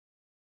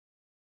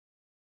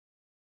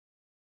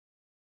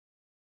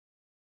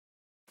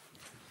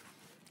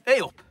Hey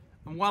up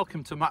and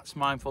welcome to Matt's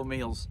Mindful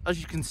Meals.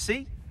 As you can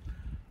see,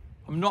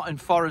 I'm not in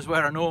Forres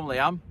where I normally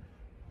am.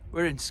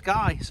 We're in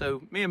Skye,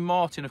 so me and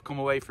Martin have come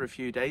away for a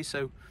few days,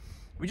 so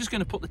we're just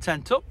going to put the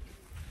tent up.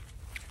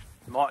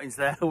 Martin's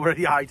there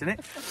already hiding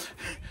it.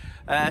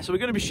 So we're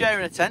going to be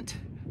sharing a tent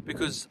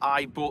because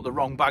I brought the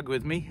wrong bag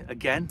with me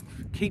again.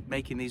 Keep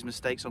making these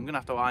mistakes, so I'm going to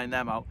have to iron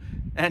them out.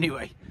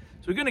 Anyway,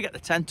 so we're going to get the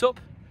tent up,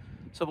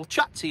 so we'll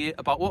chat to you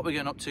about what we're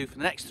going up to for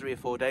the next 3 or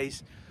 4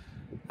 days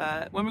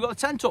when we've got the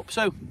tent up.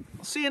 So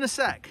I'll see you in a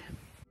sec.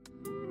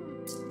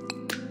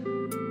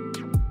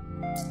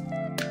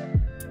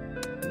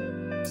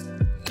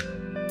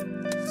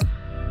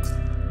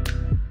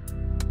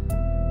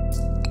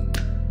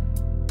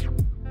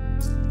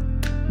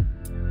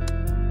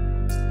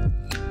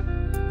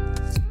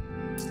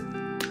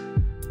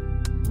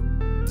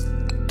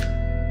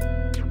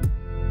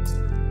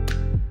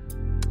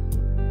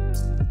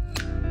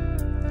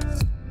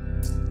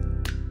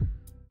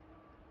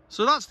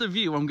 So that's the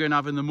view I'm going to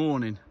have in the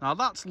morning. Now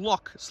that's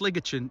Loch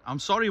Sligachan. I'm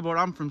sorry, but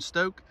I'm from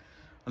Stoke,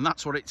 and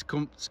that's what it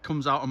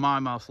comes out of my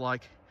mouth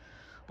like.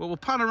 But we'll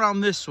pan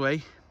around this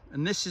way,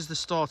 and this is the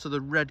start of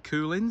the Red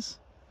Coolins.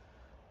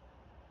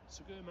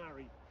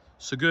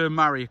 Sugur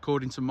Mari,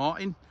 according to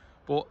Martin.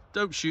 But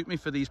don't shoot me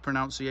for these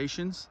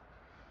pronunciations.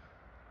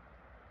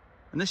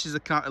 And this is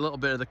a little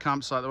bit of the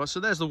campsite. So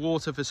there's the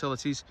water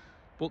facilities.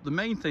 But the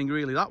main thing,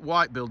 really, that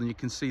white building you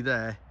can see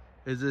there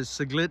is the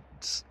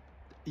Siglitz.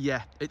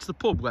 Yeah, it's the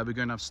pub where we're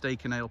going to have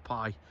steak and ale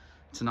pie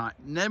tonight.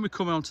 And then we're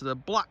coming on to the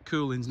Black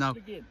Coolins now.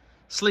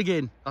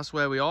 Sliggin, that's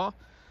where we are.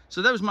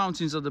 So those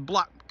mountains are the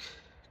Black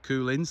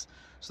Coolins.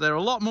 So they're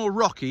a lot more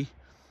rocky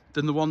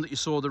than the one that you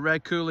saw, the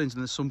Red Coolins.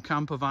 And there's some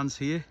camper vans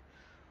here.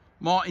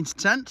 Martin's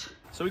tent.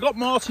 So we got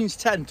Martin's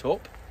tent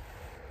up.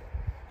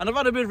 And I've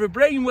had a bit of a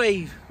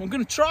brainwave. I'm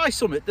going to try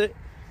something that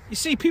you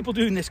see people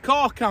doing this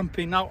car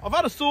camping. Now, I've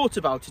had a thought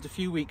about it a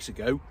few weeks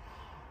ago.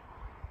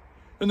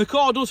 And the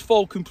car does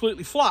fall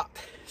completely flat.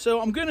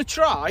 So I'm going to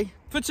try,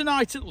 for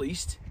tonight at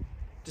least,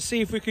 to see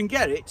if we can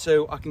get it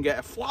so I can get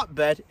a flat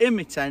bed in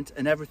my tent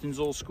and everything's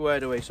all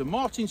squared away. So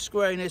Martin's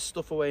squaring his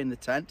stuff away in the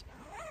tent.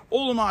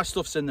 All of my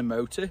stuff's in the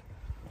motor.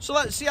 So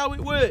let's see how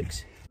it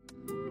works.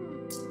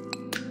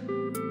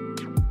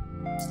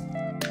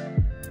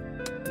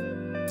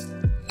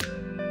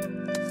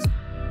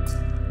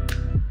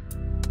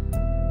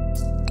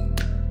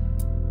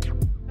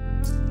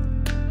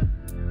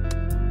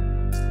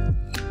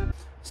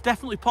 It's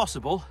definitely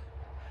possible,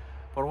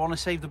 but I want to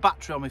save the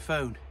battery on my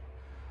phone,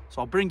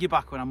 so I'll bring you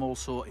back when I'm all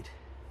sorted.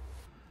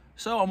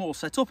 So I'm all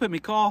set up in my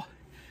car.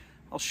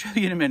 I'll show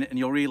you in a minute and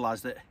you'll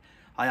realise that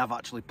I have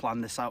actually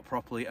planned this out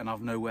properly and I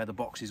know where the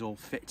boxes all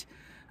fit,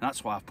 and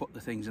that's why I've put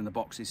the things in the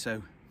boxes.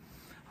 So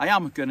I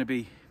am going to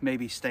be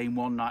maybe staying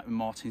one night in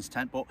Martin's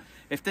tent, but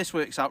if this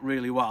works out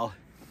really well,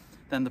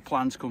 then the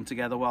plans come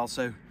together well.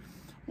 So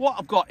what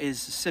I've got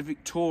is a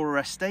Civic Tourer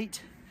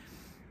Estate.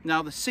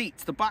 Now the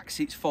seats, the back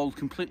seats fold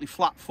completely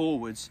flat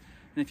forwards,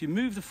 and if you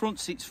move the front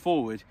seats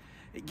forward,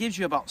 it gives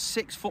you about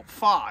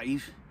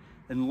 6'5"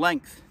 in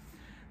length.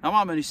 Now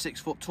I'm only 6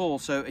 foot tall,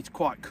 so it's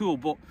quite cool,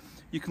 but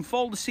you can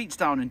fold the seats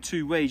down in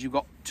 2 ways. You've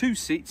got 2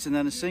 seats and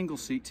then a single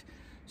seat.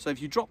 So if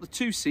you drop the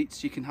 2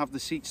 seats, you can have the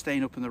seat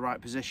staying up in the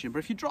right position. But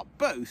if you drop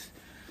both,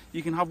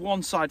 you can have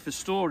one side for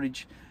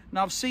storage.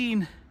 Now I've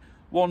seen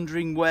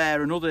Wandering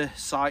Where and other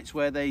sites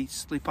where they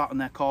sleep out in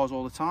their cars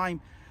all the time.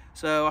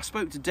 So I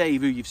spoke to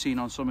Dave, who you've seen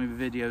on some of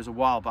the videos a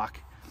while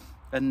back,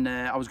 and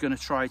I was going to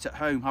try it at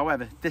home.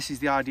 However, this is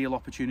the ideal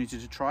opportunity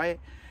to try it,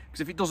 because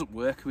if it doesn't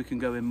work, we can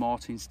go in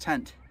Martin's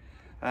tent.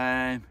 But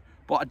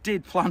I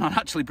did plan on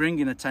actually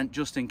bringing a tent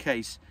just in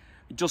case.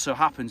 It just so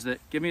happens that,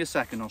 give me a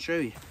second, I'll show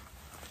you.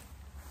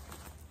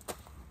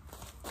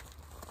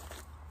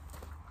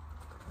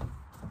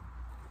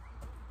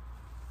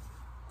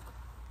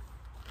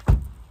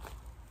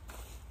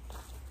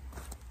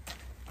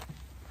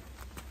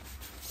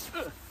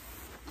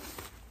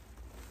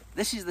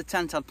 This is the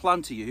tent I'd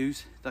planned to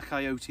use, the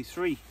Coyote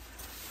 3.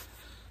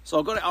 So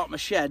I got it out of my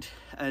shed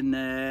and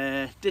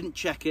didn't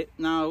check it.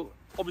 Now,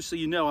 obviously,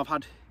 you know I've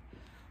had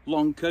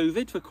long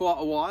COVID for quite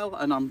a while,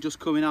 and I'm just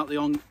coming out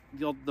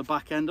the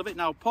back end of it.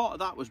 Now, part of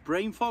that was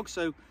brain fog,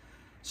 so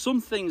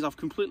some things I've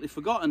completely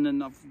forgotten,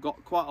 and I've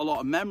got quite a lot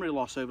of memory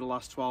loss over the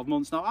last 12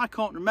 months. Now, I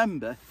can't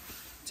remember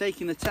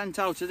taking the tent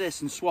out of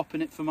this and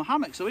swapping it for my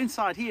hammock. So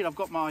inside here, I've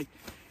got my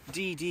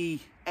DD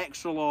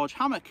extra large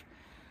hammock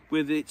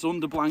with its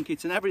under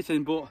blanket and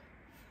everything, but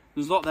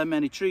there's not that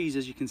many trees,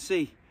 as you can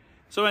see.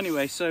 So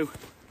anyway, so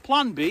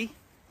plan B,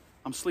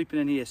 I'm sleeping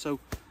in here. So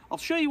I'll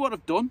show you what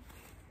I've done,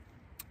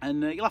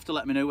 and you'll have to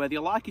let me know whether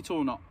you like it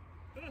or not.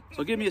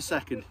 So give me a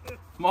second.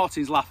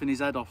 Martin's laughing his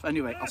head off.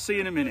 Anyway, I'll see you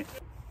in a minute.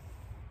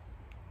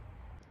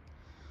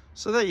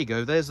 So there you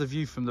go, there's the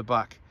view from the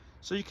back.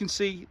 So you can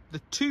see the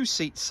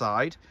 2-seat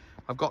side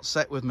I've got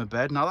set with my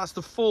bed. Now that's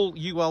the full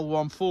UL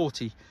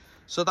 140,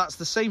 so that's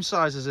the same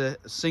size as a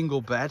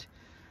single bed,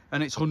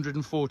 and it's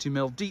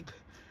 140mm deep.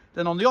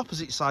 Then on the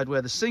opposite side,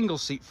 where the single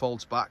seat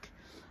folds back,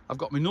 I've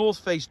got my North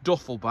Face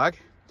duffel bag,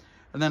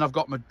 and then I've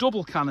got my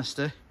double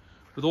canister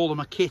with all of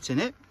my kit in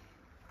it.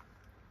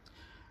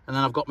 And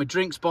then I've got my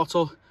drinks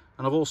bottle,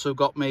 and I've also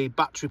got my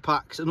battery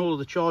packs and all of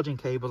the charging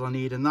cables I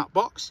need in that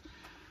box.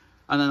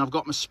 And then I've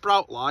got my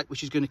sprout light,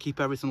 which is going to keep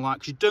everything light,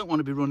 because you don't want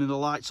to be running the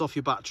lights off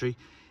your battery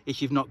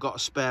if you've not got a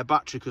spare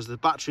battery, because the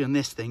battery on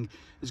this thing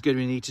is going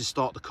to need to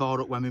start the car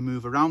up when we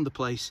move around the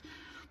place.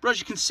 But as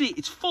you can see,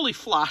 it's fully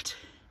flat.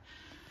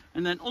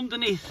 And then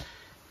underneath,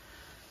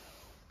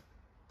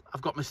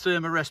 I've got my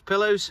Thermarest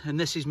pillows, and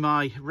this is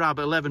my RAB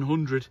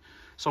 1100,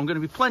 so I'm going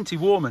to be plenty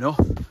warm enough.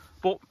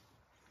 But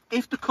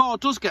if the car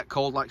does get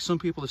cold, like some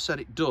people have said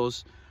it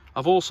does,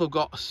 I've also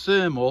got a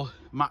thermal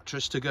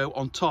mattress to go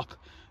on top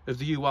of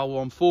the UL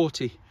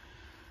 140.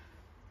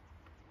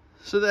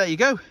 So there you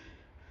go.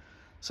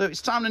 So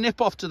it's time to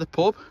nip off to the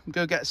pub and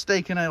go get a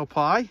steak and ale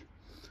pie,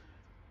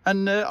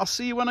 and I'll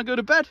see you when I go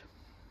to bed.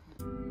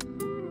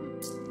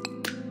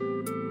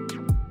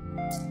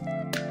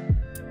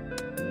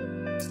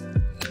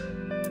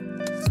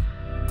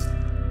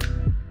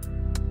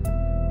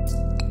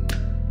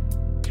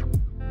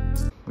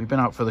 We've been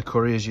out for the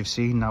curry, as you've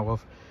seen. Now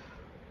I've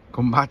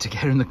come back to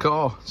get in the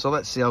car, so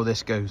let's see how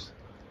this goes.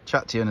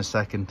 Chat to you in a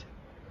second.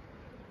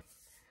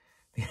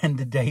 The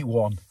end of day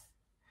one.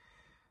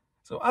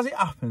 So as it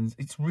happens,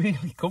 it's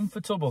really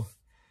comfortable.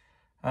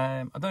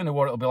 I don't know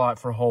what it'll be like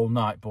for a whole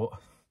night, but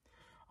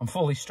I'm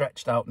fully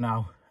stretched out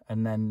now,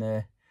 and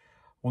then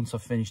once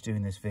I've finished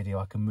doing this video,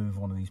 I can move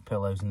one of these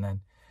pillows and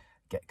then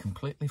get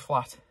completely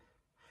flat.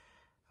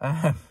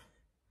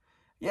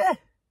 Yeah,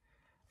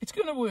 it's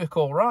going to work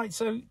all right.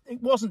 So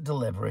it wasn't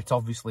deliberate,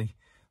 obviously.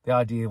 The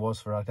idea was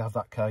for I'd have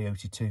that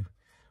Coyote too,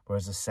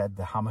 whereas I said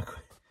the hammock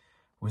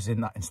was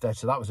in that instead,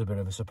 so that was a bit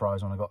of a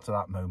surprise when I got to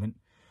that moment.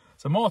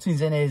 So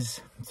Martin's in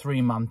his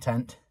 3-man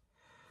tent,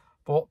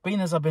 but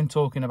being as I've been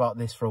talking about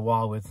this for a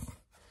while with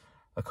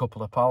a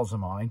couple of pals of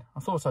mine,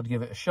 I thought I'd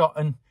give it a shot,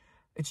 and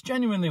it's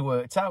genuinely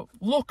worked out.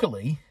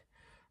 Luckily,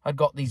 I'd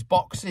got these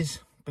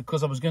boxes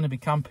because I was going to be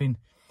camping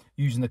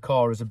using the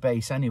car as a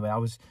base anyway.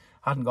 I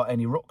hadn't got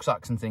any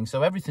rucksacks and things,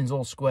 so everything's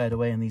all squared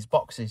away in these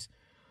boxes.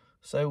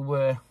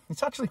 So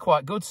it's actually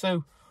quite good.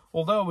 So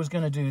although I was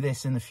going to do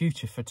this in the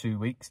future for 2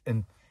 weeks,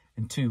 in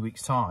 2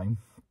 weeks' time,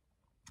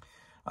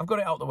 I've got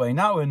it out the way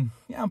now, and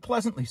yeah, I'm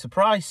pleasantly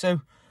surprised.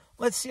 So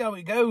let's see how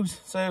it goes.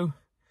 So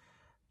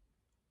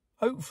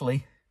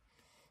hopefully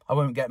I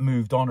won't get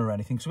moved on or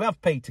anything. So we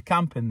have paid to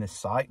camp in this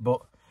site,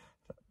 but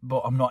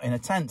I'm not in a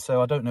tent,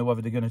 so I don't know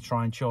whether they're going to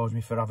try and charge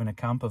me for having a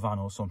camper van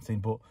or something,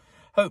 but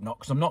hope not,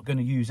 because I'm not going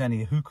to use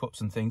any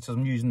hookups and things. So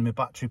I'm using my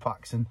battery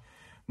packs and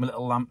my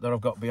little lamp that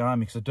I've got behind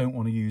me, because I don't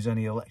want to use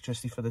any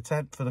electricity for the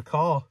tent, for the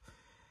car.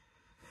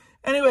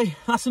 Anyway,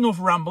 that's enough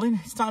rambling.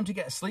 It's time to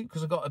get to sleep,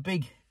 because I've got a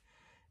big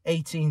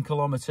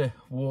 18-kilometre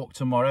walk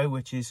tomorrow,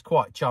 which is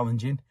quite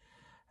challenging.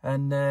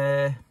 And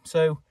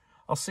so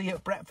I'll see you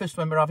at breakfast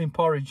when we're having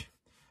porridge.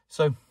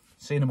 So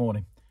see you in the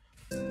morning.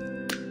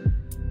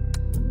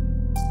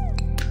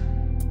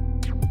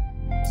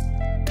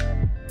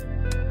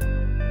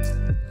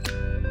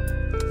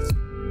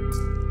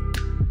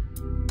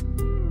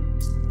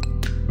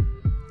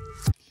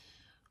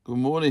 Good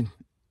morning.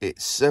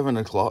 It's 7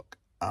 o'clock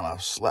and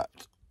I've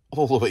slept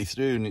all the way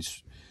through,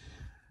 and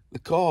the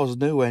car's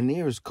nowhere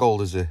near as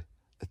cold as a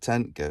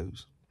tent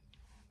goes.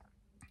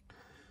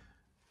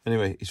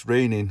 Anyway, it's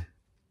raining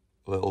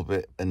a little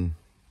bit and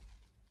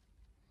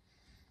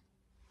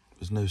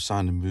there's no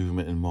sign of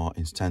movement in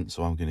Martin's tent,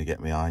 so I'm going to get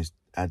my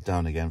head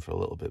down again for a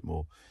little bit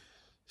more.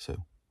 So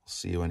I'll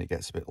see you when it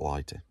gets a bit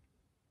lighter.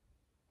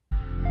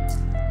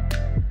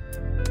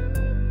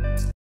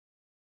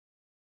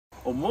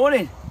 Good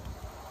morning.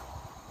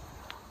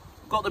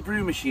 Got the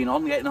brew machine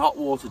on, getting the hot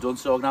water done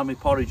so I can have my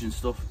porridge and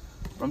stuff.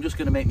 But I'm just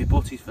going to make my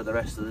butties for the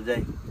rest of the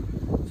day.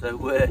 So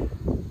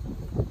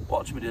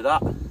watch me do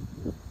that.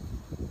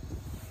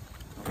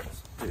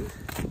 Let's do it.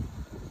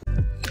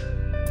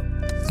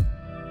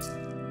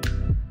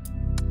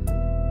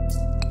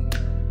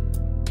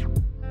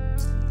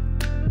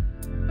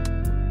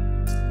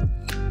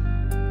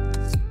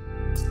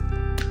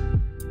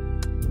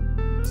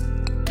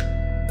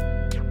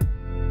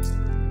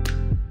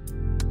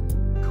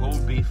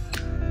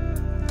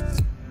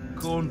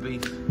 Corned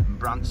beef and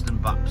Branston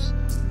Baps,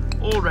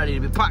 all ready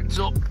to be packed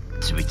up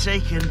to be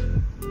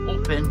taken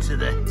up into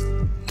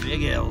the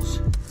big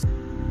hills.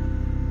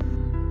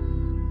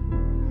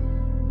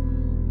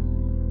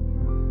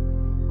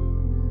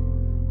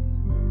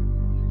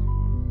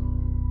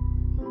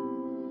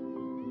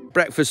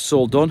 Breakfast's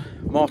all done.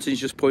 Martin's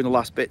just putting the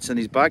last bits in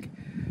his bag,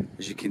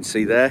 as you can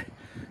see there.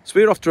 So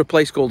we're off to a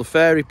place called the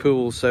Fairy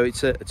Pool. So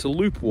it's a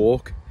loop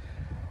walk.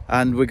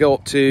 And we go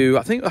up to,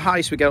 I think the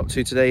highest we get up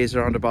to today is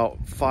around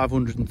about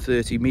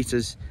 530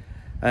 metres.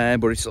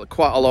 But it's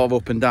quite a lot of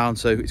up and down,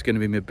 so it's going to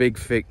be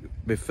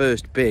my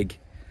first big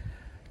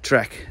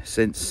trek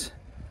since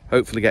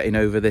hopefully getting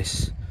over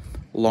this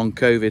long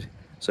COVID.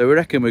 So we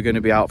reckon we're going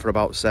to be out for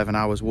about 7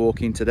 hours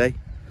walking today.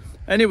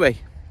 Anyway,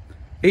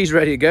 he's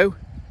ready to go.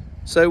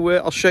 So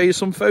I'll show you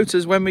some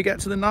photos when we get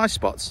to the nice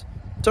spots.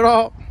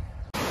 Ta-ra!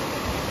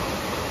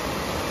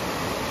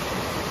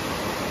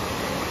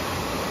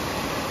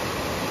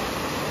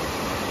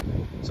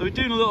 So we're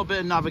doing a little bit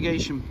of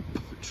navigation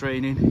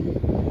training,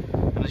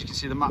 and as you can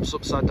see the map's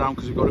upside down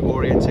because we've got it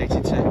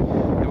orientated to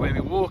the way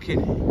we're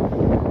walking,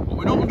 but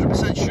we're not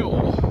 100%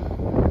 sure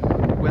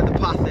where the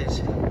path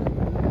is.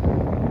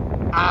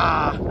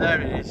 Ah, there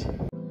it is.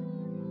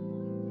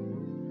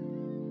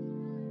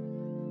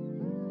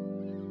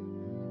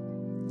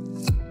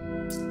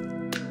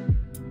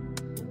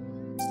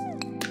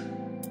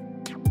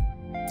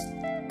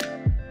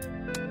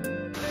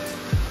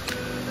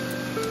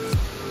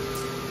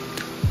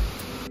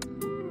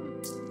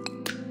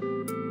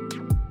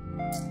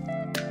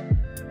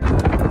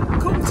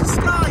 Come to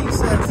Skye, he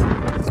says.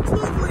 It's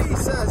lovely, he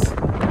says.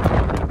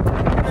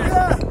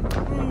 Yeah.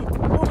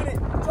 Loving it.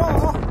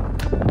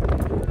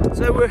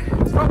 So we're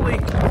probably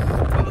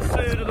about a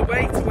third of the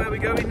way to where we're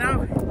going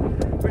now.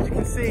 But as you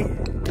can see,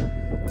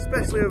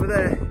 especially over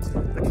there,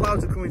 the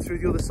clouds are coming through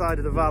the other side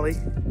of the valley.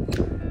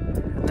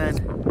 And then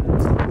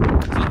there's a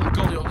little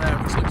gully up there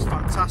which looks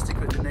fantastic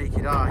with the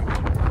naked eye.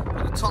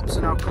 But the tops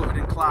are now covered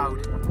in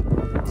cloud.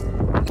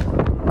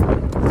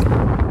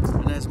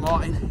 And there's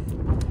Martin.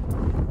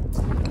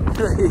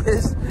 There he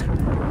is.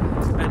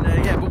 And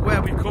yeah, but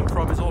where we've come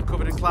from is all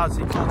covered in clouds,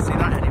 so you can't see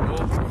that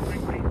anymore.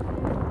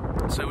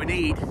 So we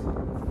need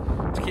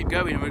to keep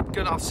going.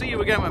 And I'll see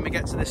you again when we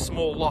get to this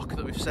small lock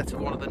that we've set at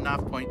one of the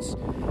nav points.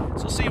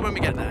 So I'll see you when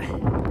we get there.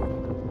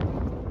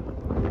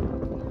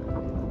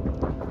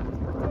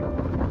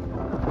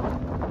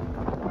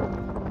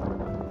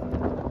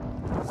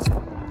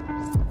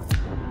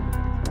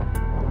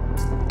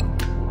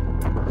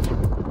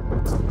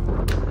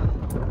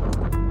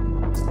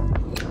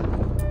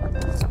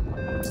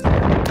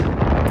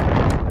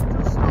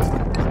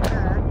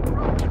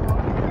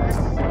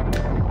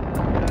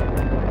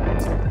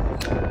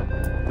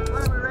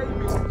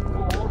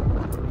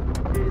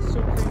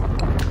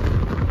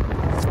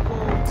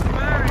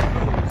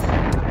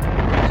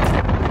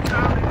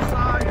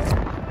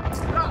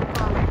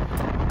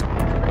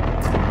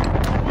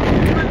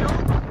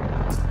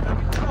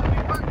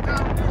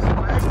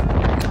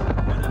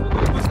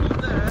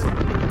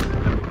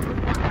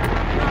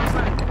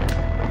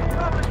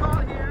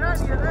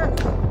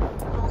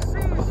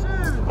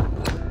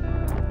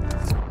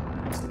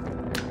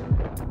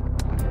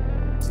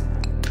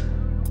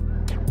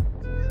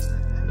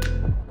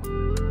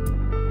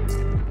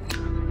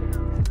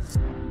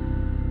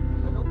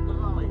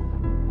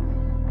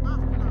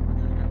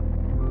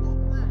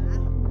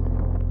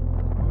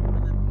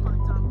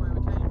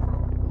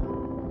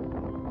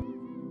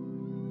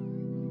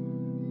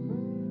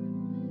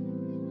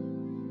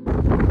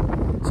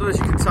 So as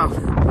you can tell,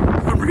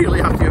 I'm really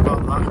happy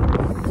about that.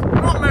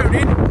 I'm not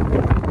moaning,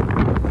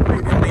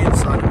 maybe on the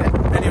inside a bit.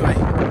 Anyway,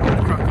 I'm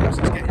gonna crack on, so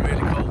it's getting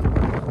really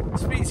cold.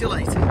 Speak to you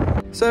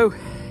later. So,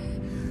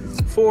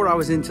 4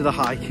 hours into the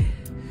hike,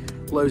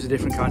 loads of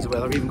different kinds of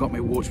weather. I've even got my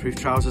waterproof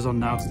trousers on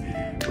now,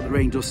 but the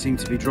rain does seem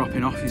to be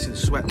dropping off. You see the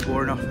sweat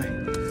pouring off me.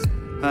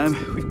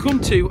 We've come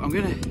to, I'm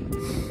gonna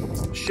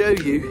show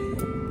you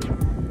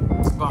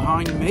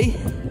behind me.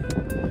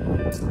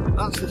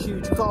 That's the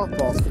huge car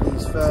park for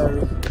these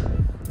fairy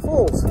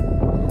falls.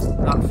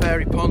 That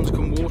fairy ponds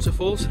come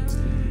waterfalls.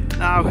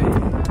 Now,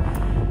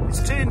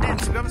 it's turned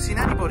into, we haven't seen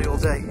anybody all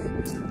day,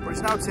 but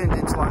it's now turned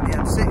into like the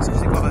M6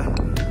 because they've got a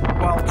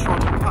wild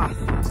trodden path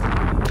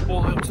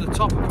all the way up to the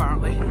top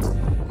apparently,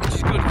 which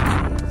is good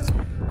because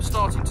I'm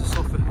starting to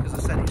suffer because I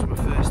said it's my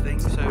first thing.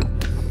 So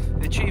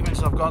the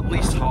achievements I've got at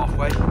least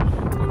halfway.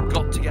 We've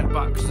got to get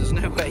back because there's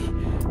no way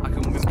I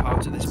can wimp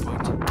out at this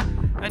point.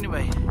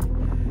 Anyway,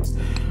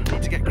 I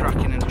need to get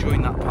cracking and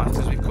join that path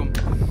because we've come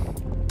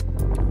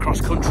cross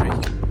country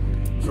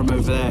from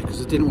over there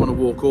because I didn't want to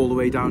walk all the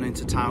way down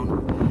into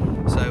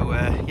town. So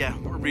yeah,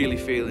 we're really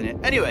feeling it.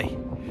 Anyway,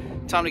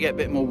 time to get a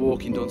bit more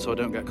walking done so I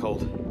don't get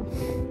cold.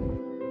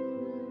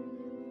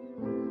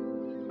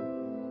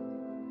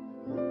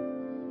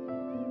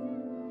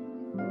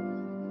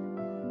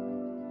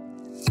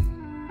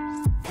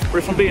 But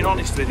if I'm being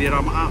honest with you,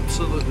 I'm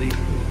absolutely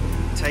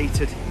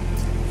tated.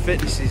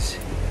 Fitness is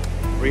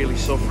really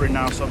suffering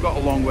now, so I've got a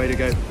long way to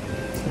go.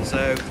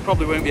 So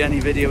probably won't be any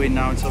video in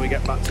now until we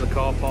get back to the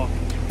car park.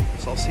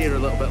 So I'll see you a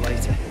little bit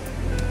later.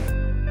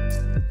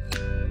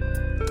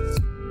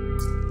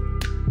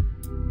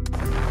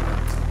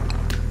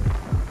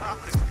 That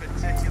is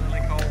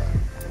particularly cold.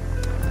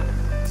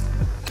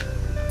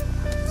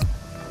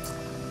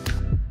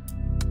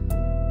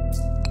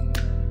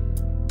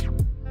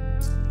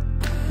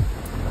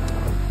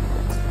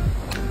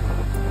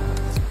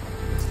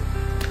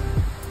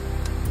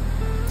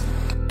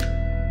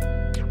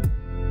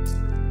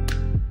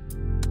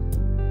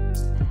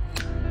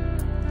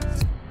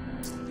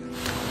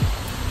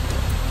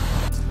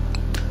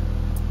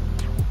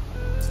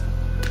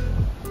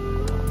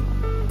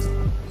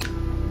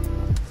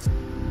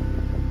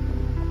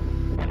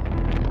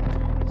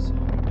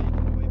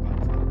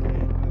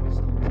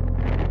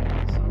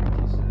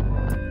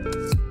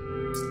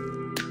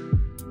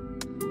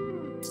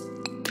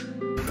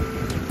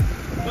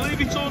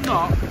 Believe it or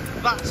not,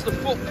 that's the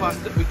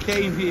footpath that we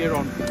came here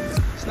on.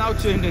 It's now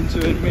turned into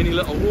a mini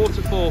little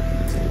waterfall.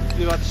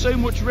 we've had so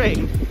much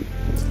rain,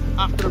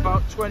 after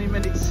about 20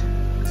 minutes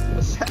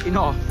of setting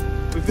off,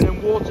 we've been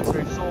in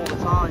waterproofs all the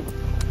time.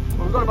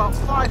 But we've got about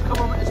 5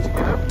 kilometres to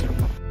go.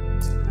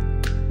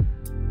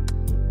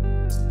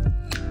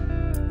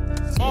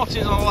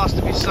 Martin's on the last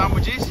of his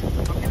sandwiches.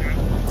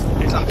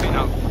 He's happy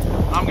now.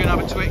 I'm going to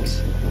have a Twix.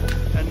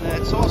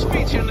 And so I'll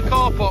speak to you in the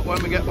car park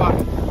when we get back.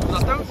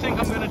 Because I don't think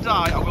I'm going to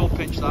die. I will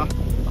pinch that.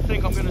 I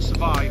think I'm going to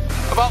survive.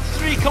 About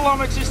 3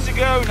 kilometres to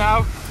go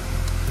now.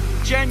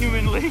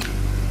 Genuinely,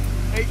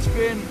 it's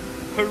been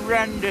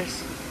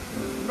horrendous.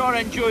 Not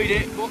enjoyed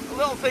it, but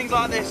little things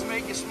like this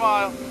make you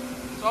smile.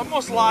 So I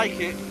must like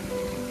it.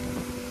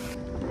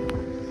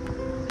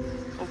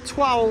 Well,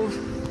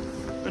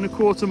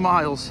 12.25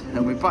 miles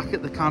and we're back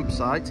at the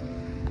campsite.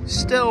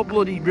 Still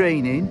bloody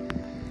raining.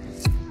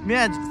 My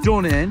head's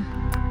done in.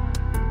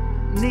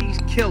 Knees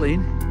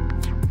killing.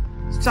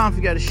 It's time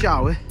to get a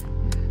shower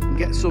and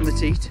get something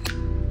to eat.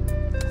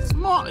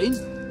 Martin,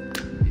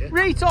 yeah.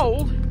 Right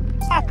old,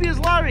 happy as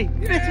Larry,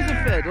 fit as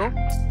a fiddle.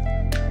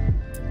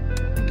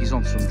 I think he's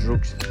on some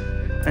drugs.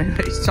 Anyway,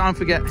 it's time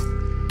to get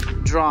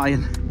dry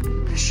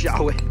and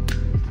shower.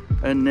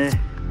 And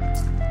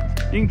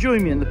you can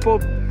join me in the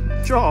pub.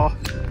 Sure.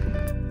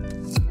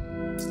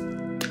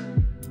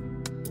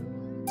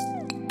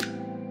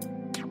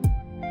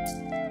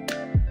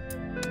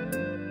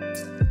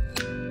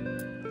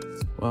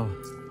 Well,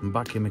 I'm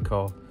back in my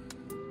car.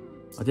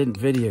 I didn't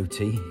video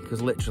tea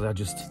because literally I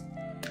just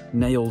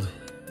nailed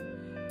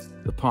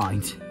the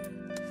pint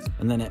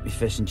and then ate my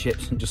fish and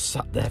chips and just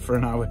sat there for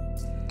an hour.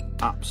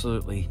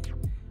 Absolutely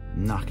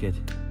knackered.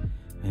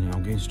 Anyway,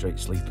 I'm going straight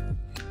to sleep.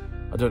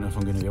 I don't know if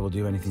I'm going to be able to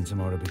do anything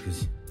tomorrow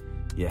because,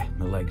 yeah,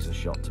 my legs are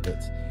shot to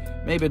bits.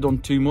 Maybe I've done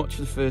too much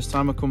the first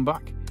time I come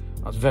back.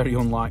 That's very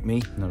unlike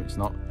me. No, it's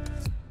not.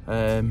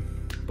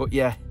 But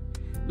yeah.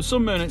 There's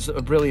some moments that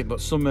were brilliant, but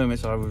some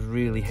moments I was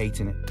really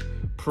hating it.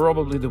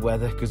 Probably the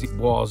weather, because it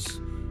was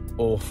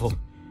awful.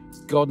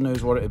 God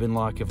knows what it would have been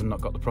like if I'd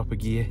not got the proper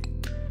gear.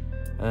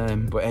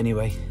 But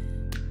anyway,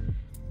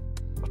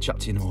 I'll chat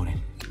to you in the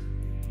morning.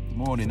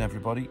 Morning,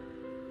 everybody.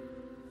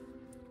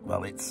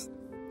 Well, it's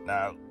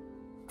now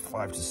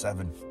 5 to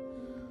 7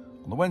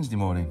 on the Wednesday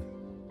morning.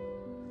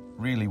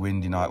 Really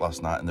windy night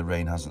last night and the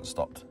rain hasn't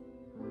stopped.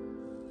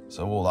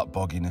 So all that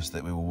bogginess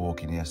that we were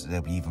walking yesterday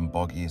will be even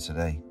boggier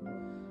today.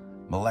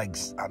 My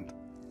legs and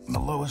my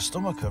lower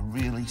stomach are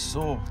really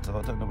sore, so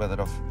I don't know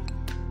whether I've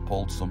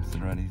pulled something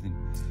or anything.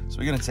 So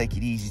we're going to take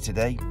it easy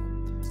today,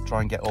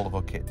 try and get all of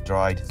our kit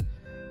dried,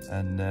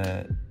 and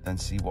then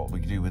see what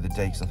we can do with the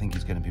day, because I think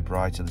it's going to be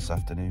brighter this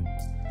afternoon.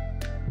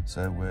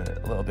 So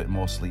a little bit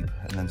more sleep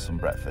and then some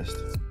breakfast.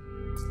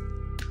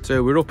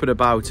 So we're up and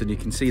about, and you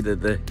can see that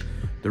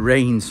the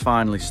rain's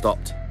finally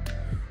stopped.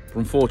 But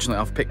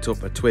unfortunately, I've picked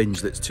up a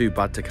twinge that's too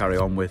bad to carry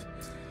on with.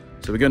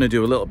 So we're going to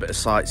do a little bit of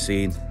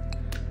sightseeing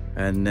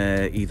and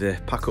either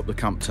pack up the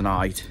camp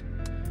tonight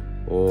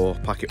or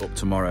pack it up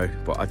tomorrow,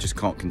 but I just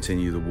can't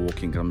continue the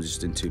walking because I'm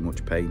just in too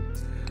much pain.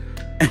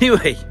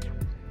 Anyway,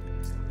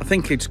 I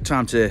think it's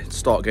time to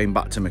start going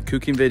back to my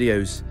cooking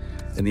videos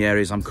in the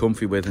areas I'm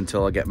comfy with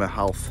until I get my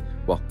health,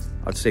 well,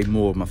 I'd say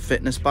more of my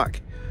fitness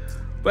back.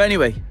 But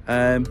anyway,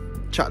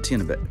 chat to you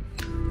in a bit.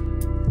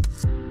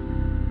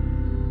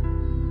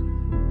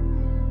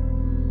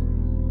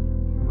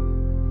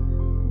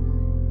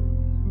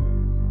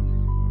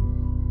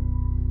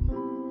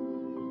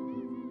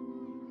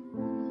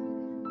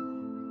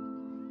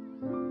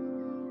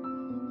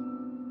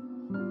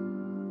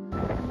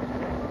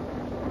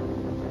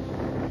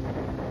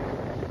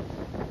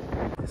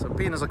 So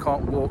being as I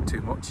can't walk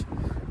too much,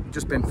 I've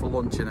just been for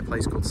lunch in a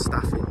place called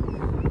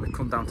Staffing. We've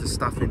come down to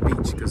Staffing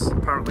Beach because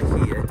apparently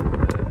here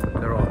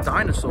there are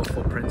dinosaur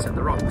footprints in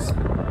the rocks.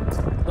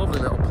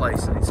 Lovely little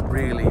place, and it's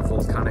really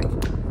volcanic.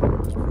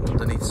 It's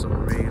underneath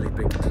some really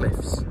big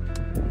cliffs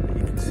that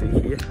you can see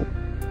here.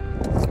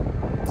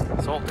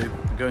 So I'll do,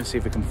 go and see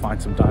if we can find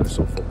some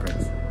dinosaur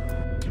footprints.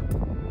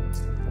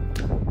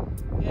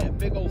 Yeah,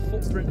 big old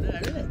footprint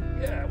there, isn't it?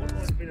 Yeah, I wouldn't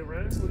mind being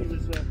around when he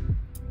was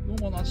You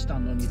don't want that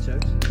stand on your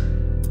toes.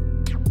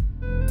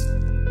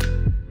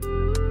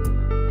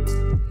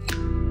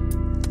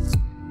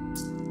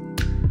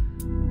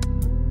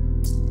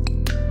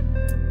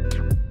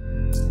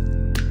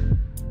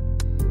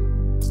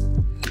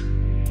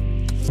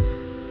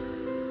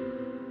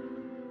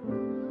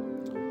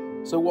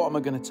 So what am I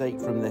going to take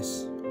from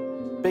this?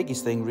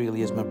 Biggest thing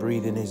really is my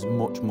breathing is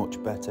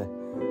much better,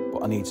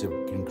 but I need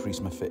to increase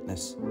my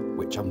fitness,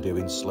 which I'm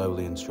doing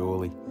slowly and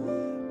surely.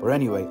 But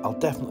anyway, I'll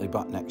definitely be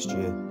back next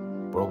year,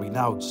 but I'll be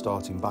now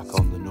starting back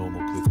on the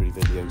normal cookery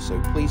videos, so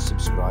please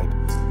subscribe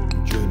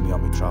and join me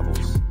on my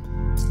travels.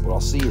 But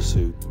I'll see you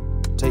soon.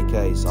 Take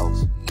care of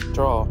yourselves.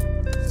 Ta-ra.